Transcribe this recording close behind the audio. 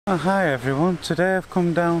Oh, hi everyone, today I've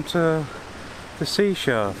come down to the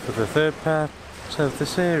seashore for the third part of the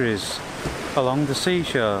series along the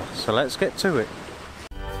seashore, so let's get to it.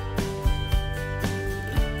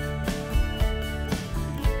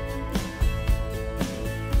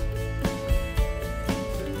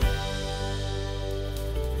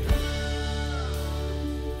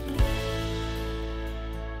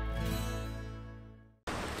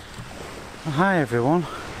 Oh, hi everyone.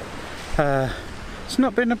 It's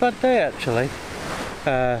not been a bad day actually,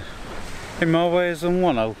 in more ways than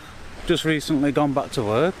one. I've just recently gone back to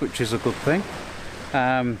work, which is a good thing.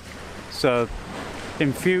 So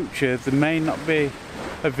in future there may not be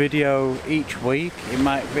a video each week, it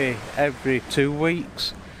might be every 2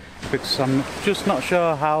 weeks, because I'm just not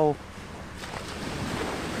sure how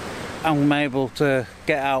I'm able to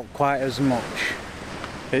get out quite as much.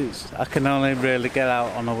 I can only really get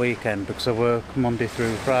out on a weekend because I work Monday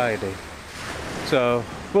through Friday. So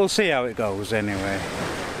we'll see how it goes anyway,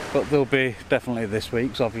 but there'll be definitely this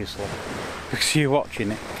week's obviously, because you're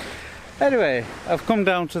watching it. Anyway, I've come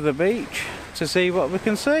down to the beach to see what we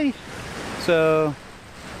can see, so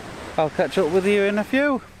I'll catch up with you in a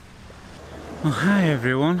few. Well, hi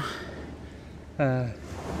everyone.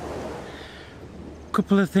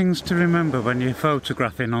 Couple of things to remember when you're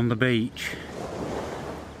photographing on the beach.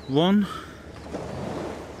 One,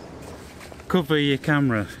 cover your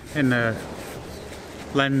camera in a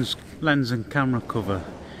lens and camera cover,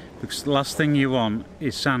 because the last thing you want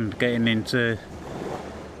is sand getting into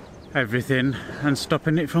everything and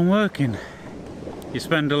stopping it from working. You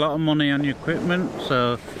spend a lot of money on your equipment,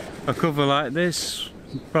 so a cover like this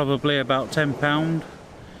probably about £10,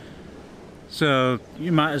 so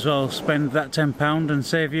you might as well spend that £10 and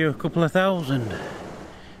save you a couple of thousand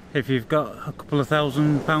if you've got a couple of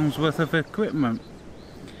 £1,000 worth of equipment.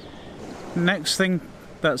 Next thing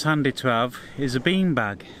that's handy to have is a bean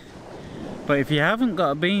bag, but if you haven't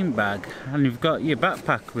got a bean bag and you've got your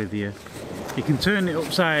backpack with you, you can turn it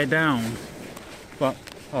upside down,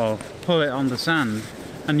 or pull it on the sand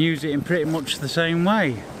and use it in pretty much the same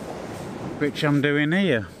way, which I'm doing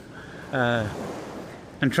here,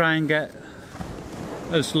 and try and get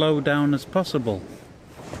as low down as possible.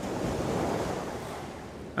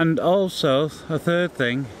 And also a third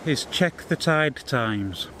thing is check the tide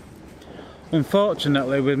times.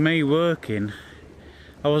 Unfortunately, with me working,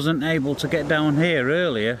 I wasn't able to get down here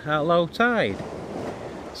earlier at low tide.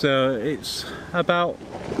 So it's about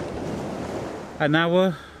an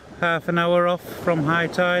hour, half an hour off from high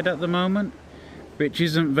tide at the moment, which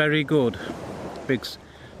isn't very good, because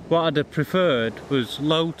what I'd have preferred was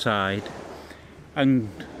low tide and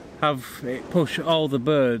have it push all the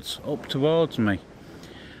birds up towards me.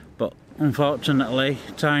 But unfortunately,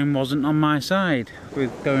 time wasn't on my side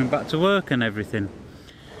with going back to work and everything,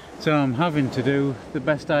 so I'm having to do the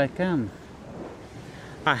best I can.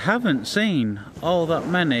 I haven't seen all that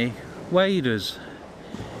many waders.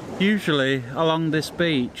 Usually along this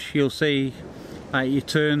beach you'll see like your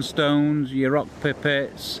turnstones, your rock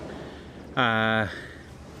pipits,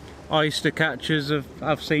 oyster catchers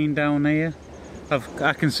I've seen down here.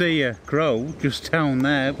 I can see a crow just down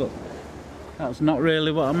there, but that's not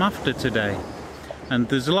really what I'm after today. And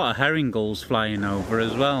there's a lot of herring gulls flying over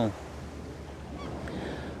as well.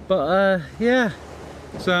 But yeah,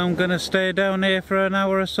 so I'm gonna stay down here for an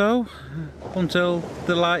hour or so until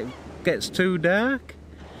the light gets too dark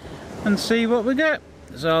and see what we get.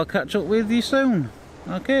 So I'll catch up with you soon.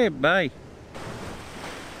 Okay, bye.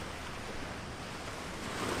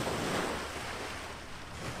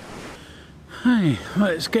 Hi,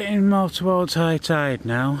 well, it's getting more towards high tide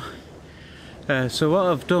now. So what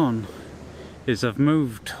I've done is I've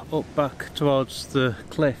moved up back towards the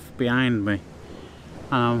cliff behind me,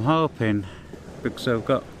 and I'm hoping, because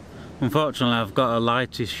unfortunately I've got a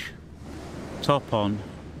lightish top on,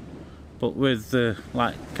 but with the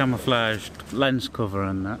like camouflaged lens cover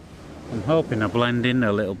and that, I'm hoping I blend in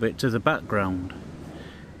a little bit to the background.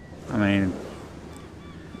 I mean,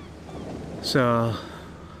 so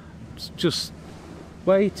it's just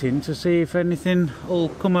waiting to see if anything will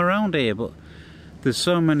come around here, but there's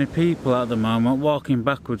so many people at the moment walking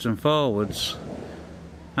backwards and forwards,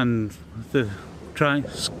 and they're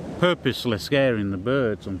purposely scaring the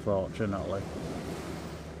birds, unfortunately.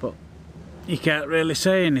 But you can't really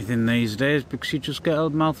say anything these days because you just get a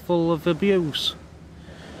mouthful of abuse.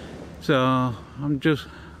 So I'm just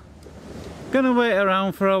gonna wait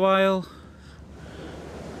around for a while,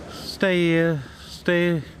 stay here,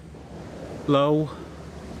 stay low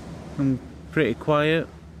and pretty quiet,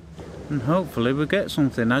 and hopefully we get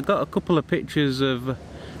something. I got a couple of pictures of,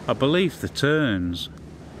 I believe, the terns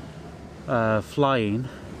flying,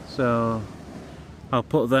 so I'll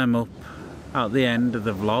put them up at the end of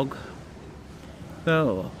the vlog.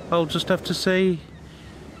 So I'll just have to see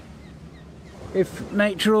if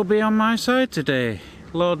nature will be on my side today.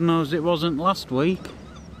 Lord knows it wasn't last week.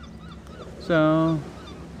 So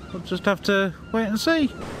we'll just have to wait and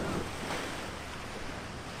see.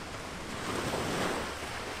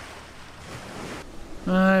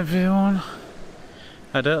 Hi everyone.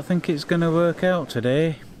 I don't think it's going to work out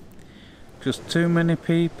today. Just too many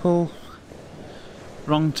people.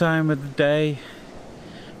 Wrong time of the day.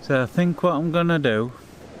 So I think what I'm going to do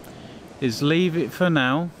is leave it for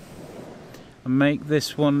now and make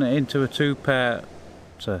this one into a two-parter.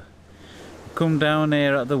 Come down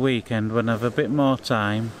here at the weekend when I have a bit more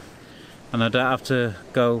time and I don't have to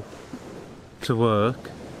go to work.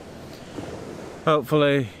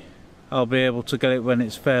 Hopefully I'll be able to get it when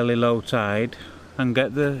it's fairly low tide and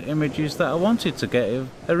get the images that I wanted to get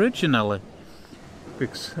originally,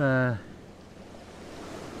 because I've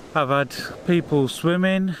had people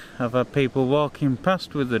swimming, I've had people walking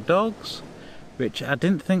past with the dogs, which I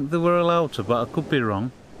didn't think they were allowed to, but I could be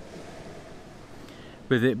wrong,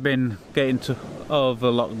 with it being getting to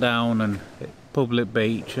over lockdown and public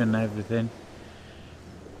beach and everything.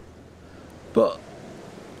 But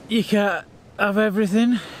you can't have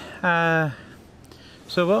everything.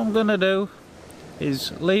 So what I'm gonna do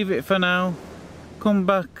is leave it for now, come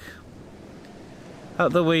back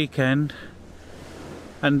at the weekend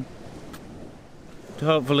and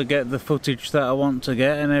hopefully get the footage that I want to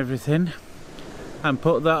get and everything, and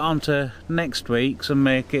put that onto next week's and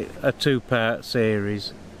make it a two-part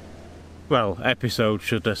series. Well, episode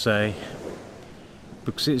should I say,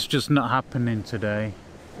 because it's just not happening today.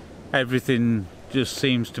 Everything just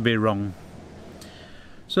seems to be wrong.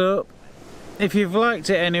 So if you've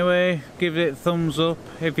liked it anyway, give it a thumbs up.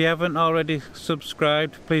 If you haven't already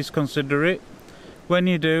subscribed, please consider it. When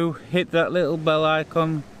you do, hit that little bell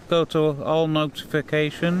icon, go to all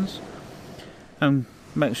notifications and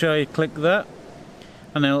make sure you click that,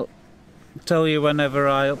 and it'll tell you whenever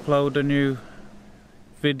I upload a new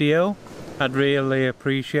video. I'd really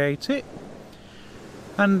appreciate it.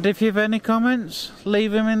 And if you've any comments,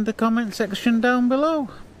 leave them in the comment section down below.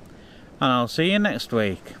 And I'll see you next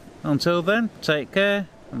week. Until then, take care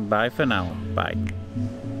and bye for now. Bye.